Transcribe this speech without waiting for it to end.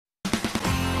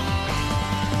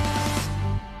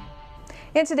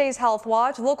In today's Health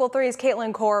Watch, Local 3's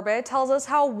Caitlin Corbett tells us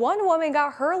how one woman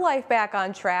got her life back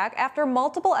on track after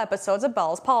multiple episodes of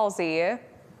Bell's palsy.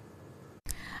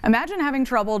 Imagine having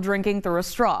trouble drinking through a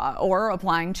straw or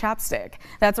applying chapstick.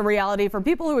 That's a reality for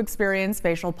people who experience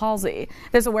facial palsy.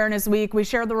 This Awareness Week, we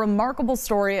share the remarkable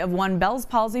story of one Bell's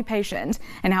palsy patient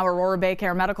and how Aurora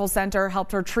BayCare Medical Center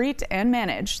helped her treat and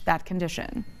manage that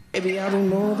condition. Baby, I'll be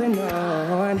moving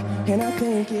on, and I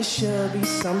think it should be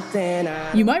something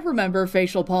You might remember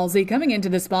facial palsy coming into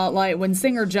the spotlight when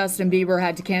singer Justin Bieber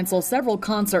had to cancel several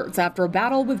concerts after a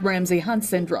battle with Ramsay-Hunt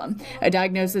syndrome, a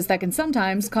diagnosis that can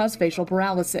sometimes cause facial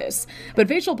paralysis. But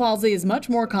facial palsy is much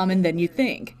more common than you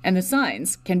think, and the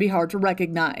signs can be hard to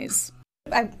recognize.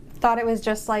 I thought it was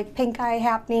just like pink eye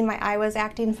happening, my eye was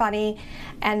acting funny,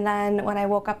 and then when I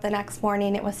woke up the next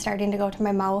morning it was starting to go to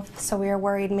my mouth, so we were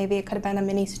worried maybe it could have been a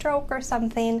mini stroke or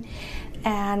something.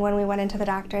 And when we went into the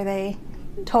doctor, they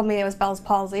told me it was Bell's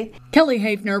palsy. Kelly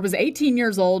Hafner was 18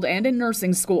 years old and in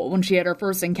nursing school when she had her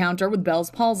first encounter with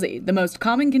Bell's palsy, the most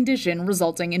common condition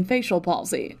resulting in facial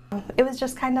palsy. It was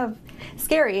just kind of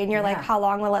scary, and you're like, how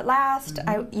long will it last?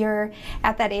 You're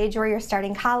at that age where you're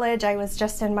starting college. I was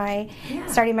just in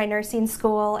starting my nursing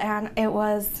school, and it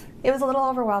was a little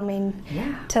overwhelming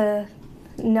to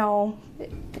know,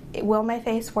 will my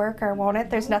face work or won't it?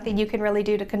 There's nothing you can really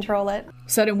do to control it.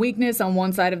 Sudden weakness on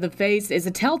one side of the face is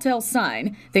a telltale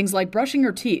sign. Things like brushing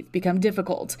your teeth become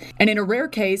difficult. And in a rare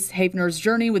case, Hafner's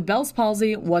journey with Bell's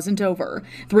palsy wasn't over.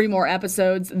 3 more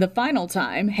episodes, the final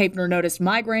time, Hafner noticed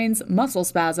migraines, muscle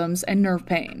spasms, and nerve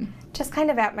pain. Just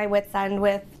kind of at my wit's end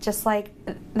with just like,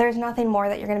 there's nothing more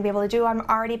that you're going to be able to do. I'm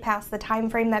already past the time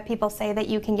frame that people say that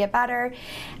you can get better.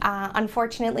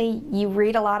 Unfortunately, you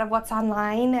read a lot of what's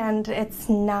online and it's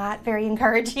not very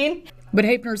encouraging. But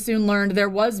Hafner soon learned there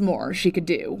was more she could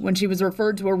do when she was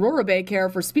referred to Aurora BayCare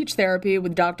for speech therapy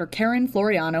with Dr. Karen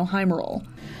Floriano-Heimerl.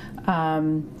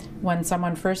 When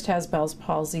someone first has Bell's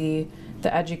palsy,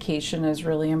 the education is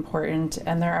really important,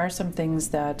 and there are some things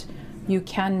that you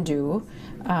can do,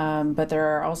 but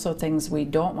there are also things we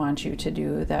don't want you to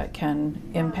do that can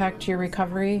impact your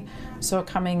recovery. So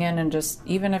coming in and just,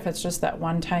 even if it's just that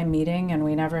one-time meeting and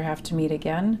we never have to meet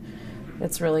again,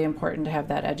 it's really important to have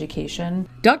that education.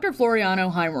 Dr.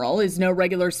 Floriano-Heimerl is no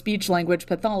regular speech-language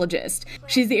pathologist.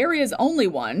 She's the area's only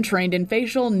one trained in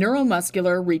facial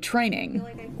neuromuscular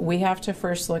retraining. We have to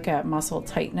first look at muscle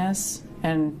tightness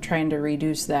and trying to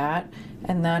reduce that,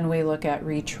 and then we look at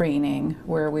retraining,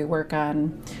 where we work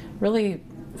on really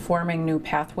forming new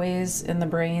pathways in the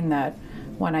brain that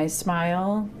when I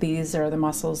smile, these are the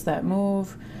muscles that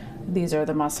move. These are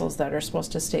the muscles that are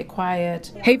supposed to stay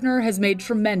quiet. Hafner has made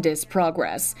tremendous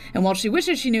progress, and while she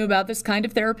wishes she knew about this kind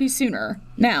of therapy sooner,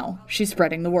 now she's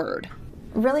spreading the word.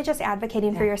 Really just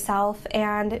advocating for yourself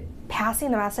and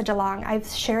passing the message along. I've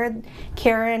shared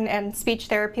Karen and speech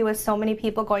therapy with so many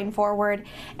people going forward,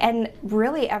 and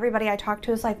really everybody I talk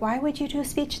to is like, why would you do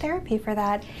speech therapy for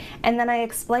that? And then I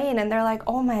explain and they're like,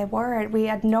 oh my word, we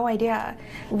had no idea.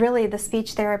 Really, the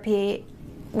speech therapy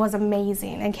was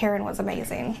amazing, and Karen was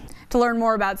amazing. To learn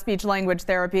more about speech-language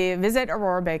therapy, visit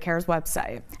Aurora BayCare's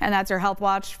website. And that's your Health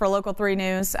Watch. For Local 3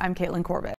 News, I'm Caitlin Corbett.